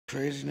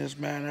Craziness,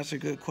 man. That's a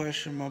good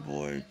question, my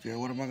boy. Yeah,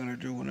 what am I gonna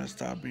do when I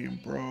stop being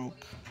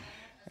broke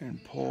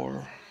and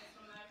poor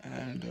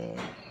and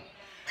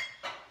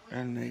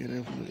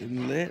negative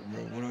and lit,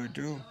 bro? What do I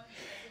do?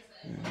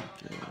 And,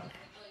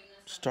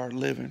 start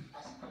living,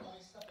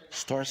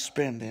 start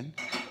spending,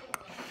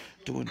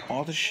 doing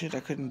all the shit I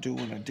couldn't do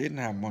when I didn't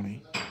have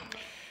money.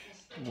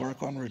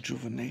 Work on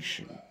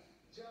rejuvenation,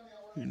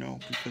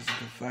 because of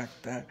the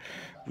fact that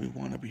we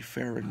want to be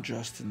fair and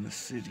just in the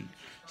city.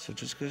 So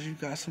just because you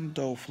got some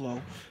dough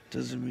flow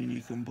doesn't mean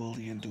you can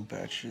bully and do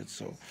bad shit.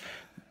 So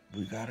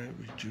we got a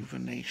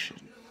rejuvenation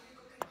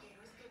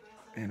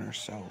in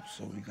ourselves.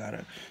 So we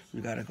gotta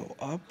go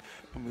up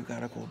and we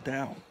gotta go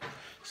down.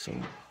 So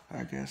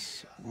I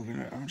guess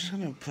I'm just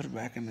gonna put it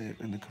back in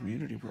the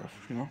community, bro.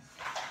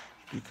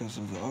 Because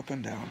of the up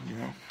and down.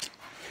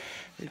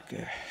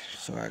 Okay.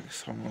 So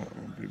I'm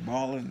gonna be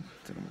balling,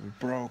 then I'm gonna be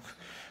broke,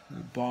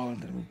 be balling,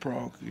 then we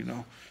broke.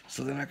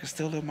 So then I can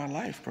still live my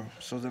life, bro.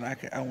 So then I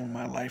can own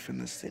my life in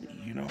the city.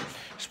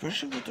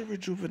 Especially with the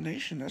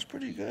rejuvenation, that's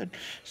pretty good.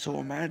 So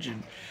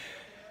imagine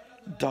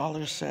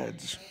dollar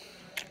seds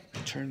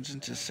turns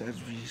into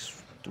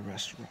Sedvi's the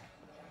restaurant.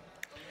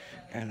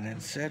 And then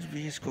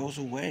Sedvi's goes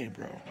away,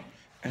 bro.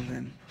 And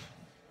then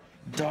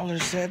Dollar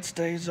Set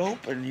stays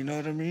open, you know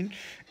what I mean?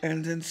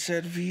 And then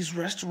Set V's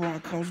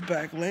restaurant comes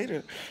back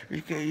later.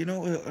 Okay,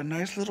 a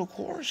nice little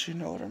course, you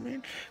know what I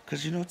mean?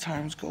 Because,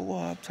 times go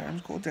up,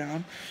 times go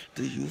down.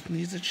 The youth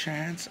needs a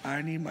chance.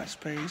 I need my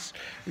space,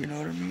 you know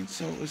what I mean?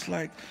 So it's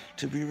like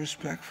to be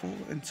respectful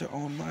and to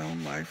own my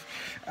own life,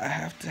 I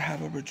have to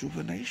have a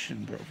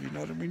rejuvenation, bro, you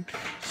know what I mean?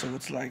 So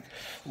it's like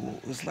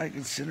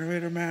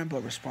Incinerator Man,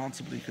 but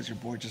responsibly because your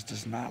boy just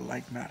does not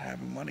like not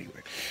having money,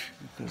 right?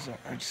 Because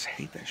I just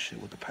hate that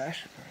shit with a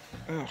passion,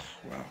 man. Ugh,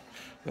 wow.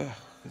 Ugh,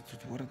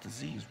 what a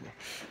disease, bro.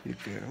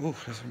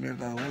 Esa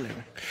mierda duele,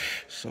 man.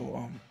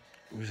 So,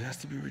 it has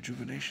to be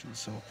rejuvenation.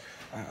 So,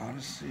 I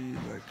honestly,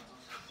 like,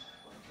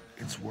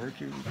 it's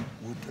working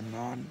with the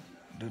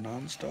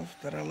non stuff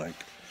that I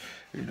like,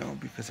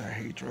 because I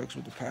hate drugs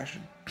with a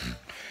passion.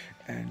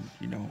 And,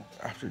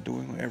 after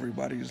doing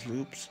everybody's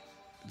loops,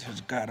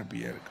 there's gotta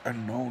be a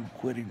known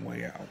quitting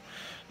way out.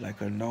 Like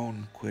a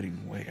known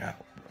quitting way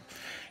out, bro.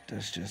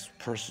 That's just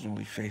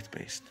personally faith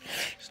based,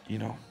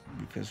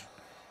 because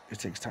it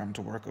takes time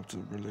to work up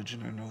to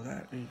religion. I know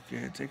that.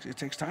 Yeah, it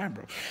takes time,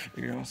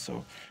 bro.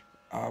 So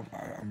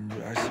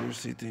I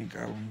seriously think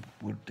I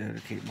would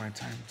dedicate my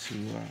time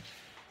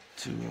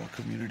to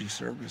community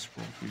service,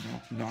 bro.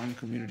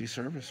 Non-community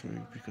service,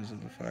 because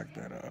of the fact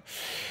that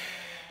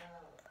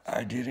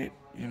I did it,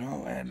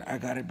 and I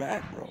got it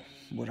back, bro.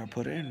 What I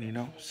put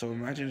in, So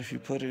imagine if you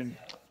put in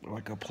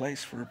like a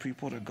place for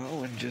people to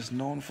go and just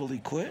knowingly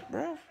quit,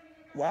 bro.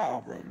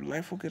 Wow, bro,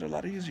 life will get a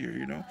lot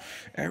easier.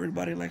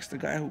 Everybody likes the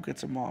guy who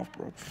gets them off,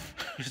 bro.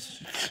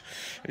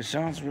 It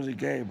sounds really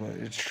gay, but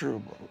it's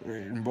true, bro,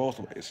 in both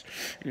ways,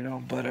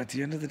 But at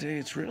the end of the day,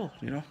 it's real,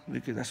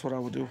 Because that's what I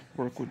would do,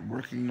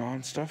 working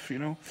on stuff,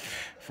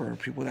 for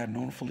people that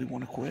knowingly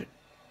want to quit.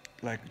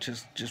 Like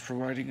just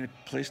providing a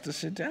place to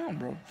sit down,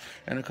 bro,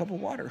 and a cup of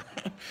water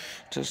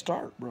to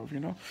start, bro.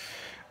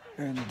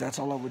 And that's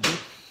all I would do.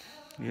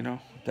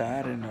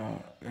 That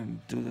and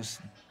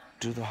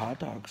do the hot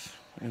dogs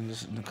and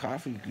the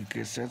coffee. You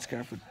get Sets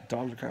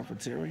dollar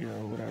cafeteria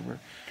or whatever.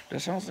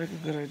 That sounds like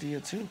a good idea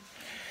too.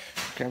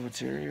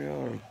 Cafeteria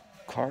or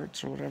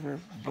carts or whatever.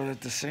 But at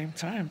the same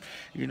time,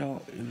 we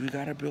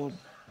gotta build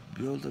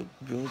the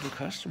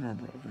customer,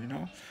 bro.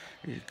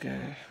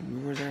 We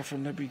were there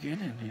from the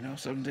beginning.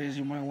 Some days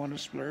you might want to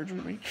splurge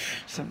with me.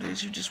 Some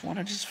days you just want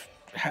to just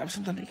have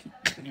something to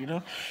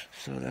eat.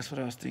 So that's what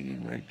I was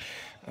thinking. Like,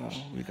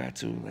 we got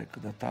to like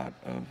the thought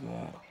of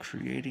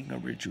creating a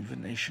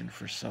rejuvenation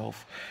for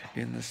self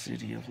in the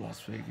city of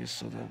Las Vegas,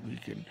 so that we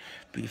can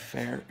be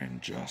fair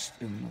and just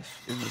in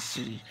the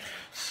city,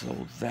 so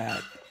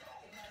that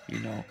you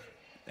know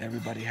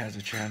everybody has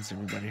a chance,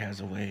 everybody has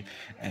a way,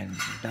 and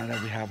now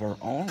that we have our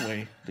own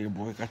way, the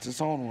boy got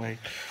his own way,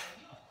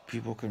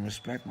 people can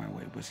respect my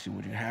way. But see,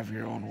 when you have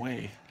your own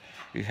way,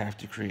 you have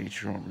to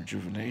create your own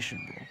rejuvenation,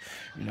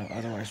 bro.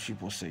 Otherwise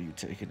people say you're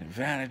taking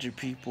advantage of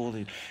people.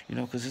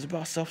 Because it's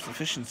about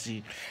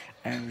self-sufficiency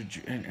and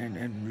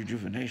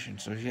rejuvenation.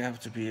 So you have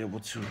to be able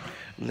to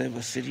live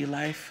a city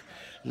life,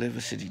 live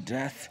a city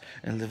death,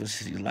 and live a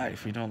city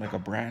life. Like a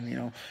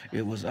brand.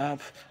 It was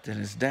up,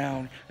 then it's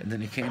down, and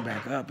then it came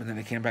back up, and then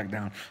it came back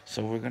down.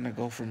 So we're gonna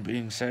go from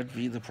being said,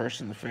 be the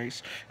person in the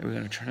face, and we're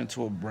gonna turn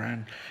into a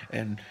brand,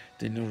 and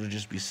then it'll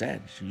just be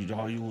sad.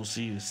 All you will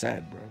see is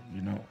sad, bro.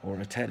 Or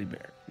a teddy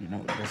bear.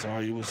 That's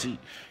all you will see.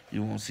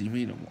 You won't see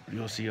me no more.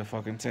 You'll see a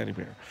fucking teddy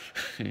bear.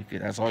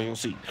 That's all you'll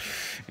see,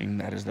 and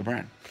that is the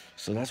brand.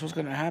 So that's what's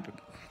gonna happen.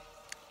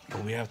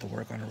 But we have to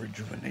work on a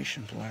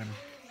rejuvenation plan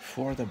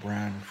for the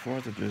brand, for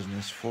the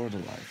business, for the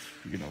life,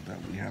 that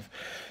we have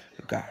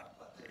got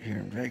here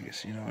in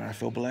Vegas, and I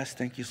feel blessed.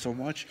 Thank you so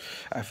much.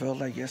 I felt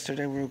like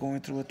yesterday we were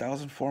going through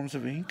 1,000 forms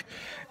of ink.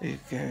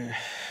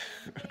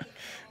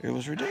 it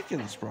was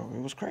ridiculous, bro.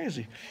 It was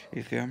crazy.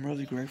 Okay, I'm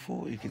really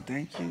grateful. You can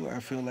thank you. I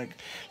feel like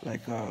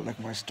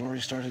my story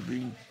started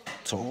being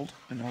told,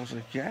 and I was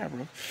like, yeah,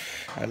 bro.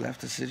 I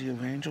left the city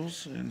of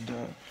angels, and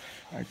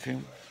I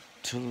came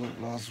to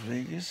Las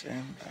Vegas,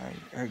 and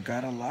I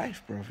got a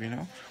life, bro.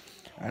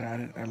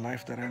 And a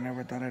life that I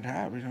never thought I'd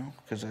have,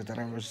 because I thought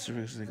I was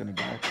seriously gonna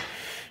die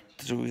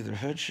through either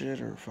hood shit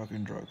or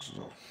fucking drugs,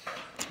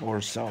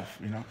 or self,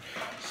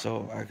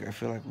 So I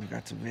feel like we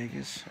got to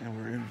Vegas, and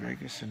we're in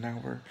Vegas, and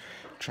now we're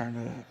trying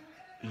to,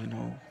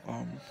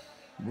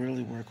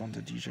 really work on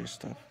the DJ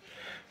stuff,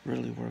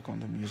 really work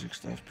on the music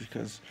stuff,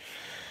 because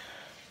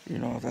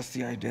that's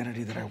the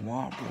identity that I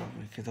want, bro.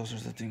 Because those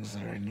are the things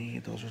that I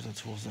need. Those are the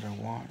tools that I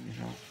want.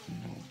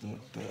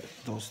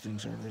 Those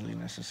things are really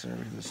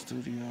necessary. The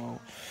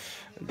studio,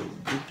 the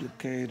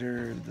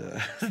duplicator,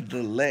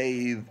 the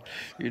lathe.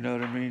 You know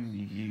what I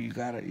mean? You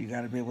gotta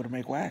be able to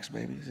make wax,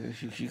 baby.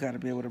 You gotta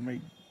be able to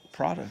make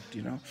product.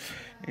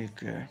 It,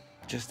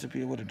 just to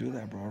be able to do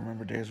that, bro. I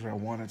remember days where I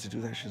wanted to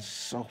do that shit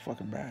so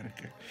fucking bad.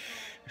 Okay?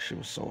 Shit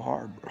was so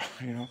hard,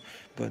 bro.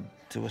 But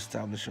to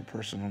establish a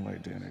personal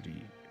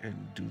identity and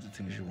do the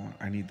things you want,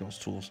 I need those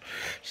tools.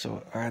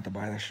 So I had to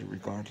buy that shit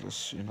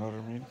regardless. You know what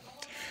I mean?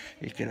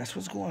 Okay, that's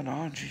what's going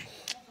on, G.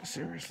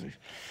 Seriously.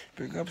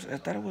 Big ups. I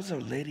thought it was a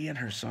lady and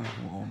her son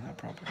who owned that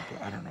property,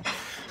 but I don't know.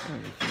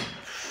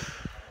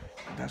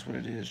 That's what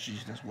it is, G.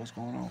 That's what's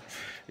going on.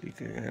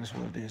 Okay, that's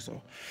what it is,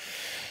 though.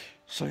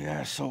 So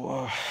yeah,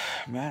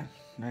 man,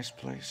 nice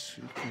place.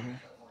 Okay.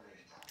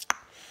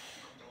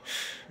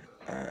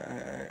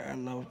 I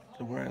love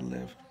where I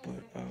lived,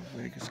 but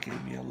Vegas gave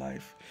me a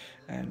life,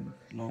 and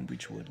Long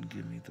Beach wouldn't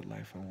give me the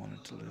life I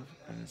wanted to live.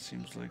 And it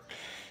seems like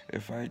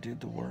if I did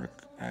the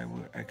work,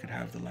 I could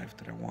have the life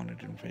that I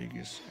wanted in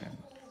Vegas, and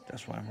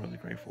that's why I'm really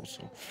grateful.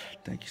 So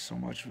thank you so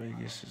much,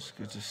 Vegas. It's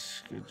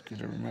good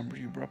to remember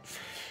you, bro.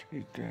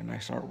 You got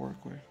nice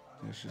artwork with.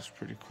 This is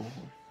pretty cool.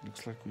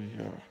 Looks like we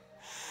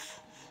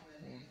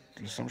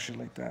some shit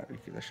like that.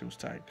 That shit was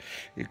tight.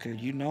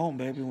 You know,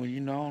 baby. When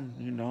you know,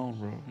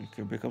 bro.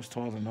 Big ups to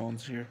all the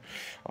knowns here,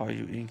 all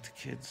you inked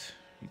kids.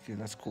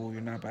 That's cool.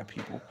 You're not bad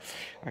people.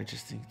 I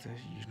just think that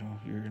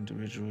you're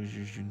individual.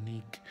 You're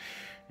unique.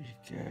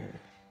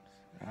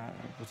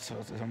 What's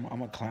up?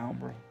 I'm a clown,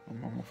 bro.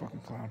 I'm a fucking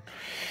clown.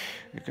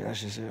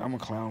 That's just it. I'm a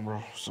clown,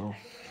 bro. So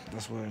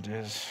that's what it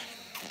is.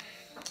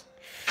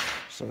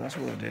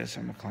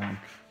 I'm a clown.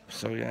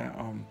 So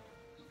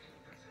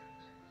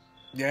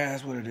yeah,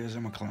 that's what it is.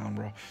 I'm a clown,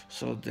 bro.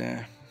 So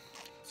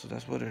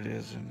that's what it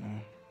is,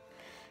 and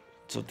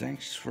so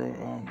thanks for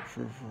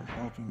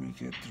helping me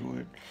get through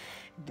it.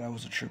 That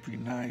was a trippy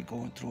night,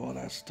 going through all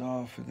that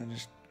stuff, and then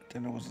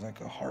it was like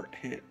a heart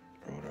hit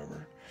or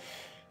whatever,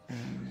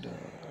 and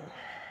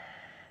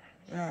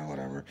yeah,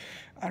 whatever.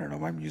 I don't know.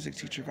 My music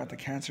teacher got the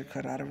cancer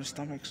cut out of his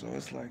stomach, so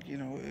it's like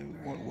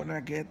when I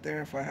get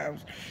there, if I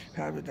have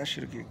it, that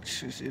shit get.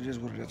 It is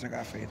what it is. I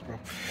got faith, bro.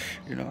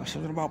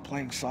 Something about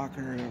playing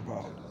soccer,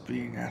 about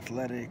being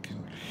athletic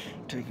and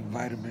taking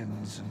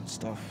vitamins and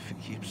stuff.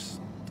 It keeps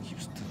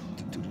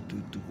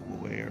the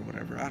away or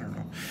whatever. I don't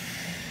know.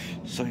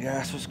 So yeah,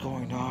 that's what's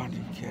going on.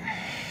 Yeah,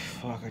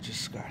 fuck, I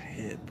just got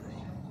hit, bro.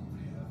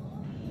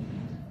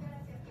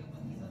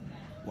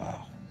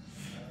 Wow.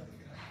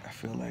 I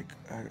feel like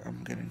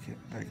I'm gonna get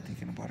like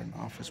thinking about an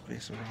office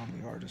space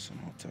around the Artisan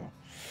Hotel,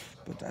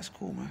 but that's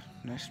cool, man.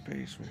 Nice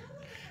space, man.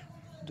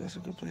 That's a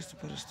good place to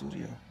put a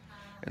studio,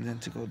 and then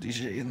to go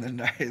DJ in the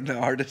night in the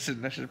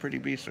Artisan. That's a pretty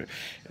beast, right?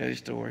 I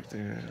used to work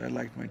there. I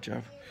liked my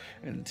job,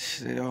 and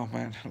oh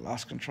man, I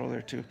lost control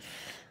there too.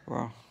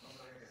 Well,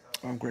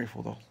 I'm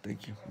grateful though.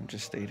 Thank you. I'm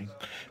just stating,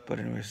 but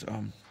anyways,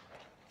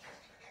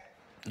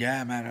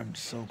 yeah, man, I'm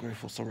so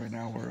grateful. So right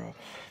now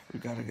we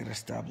gotta get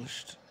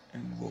established in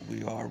what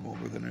we are,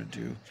 what we're gonna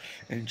do,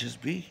 and just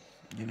be.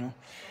 You know,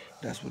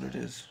 that's what it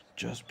is.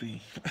 Just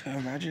be.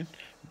 Imagine,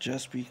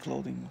 just be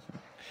clothing.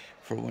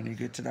 For when you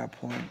get to that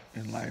point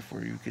in life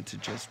where you get to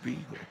just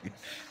be,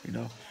 you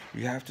know,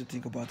 you have to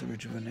think about the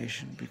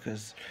rejuvenation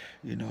because,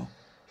 you know,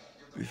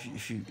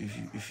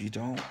 if you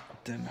don't,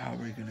 then how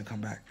are you gonna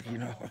come back?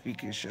 You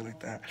get shit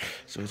like that.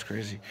 So it's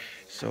crazy.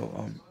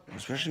 So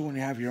especially when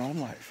you have your own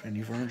life and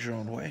you've earned your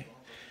own way.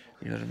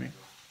 You know what I mean?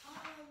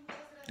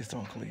 It's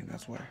all clean.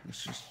 That's why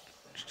it's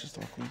just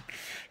all clean.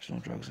 There's no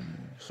drugs in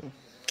it. So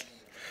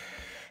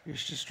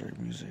it's just straight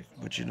music.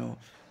 But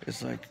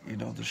it's like,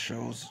 the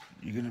shows,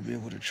 you're going to be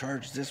able to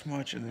charge this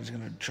much and then it's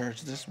going to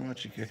charge this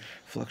much. You get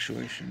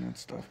fluctuation and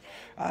stuff.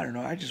 I don't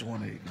know. I just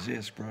want to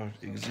exist, bro.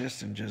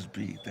 Exist and just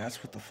be.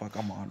 That's what the fuck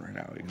I'm on right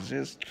now.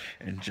 Exist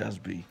and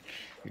just be,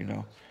 you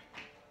know?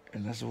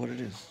 And that's what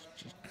it is.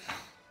 Just,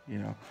 you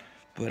know?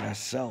 But as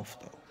self,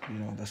 though,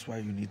 that's why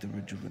you need the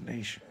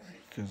rejuvenation.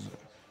 Because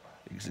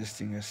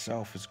existing as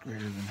self is greater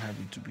than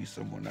having to be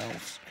someone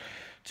else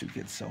to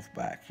get self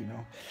back,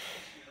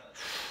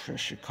 That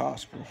shit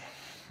costs, bro.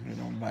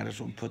 Might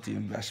as well put the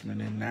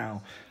investment in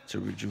now to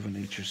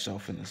rejuvenate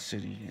yourself in the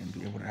city and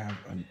be able to have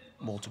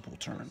multiple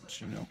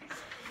turns,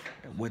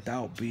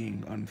 without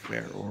being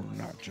unfair or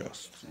not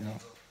just,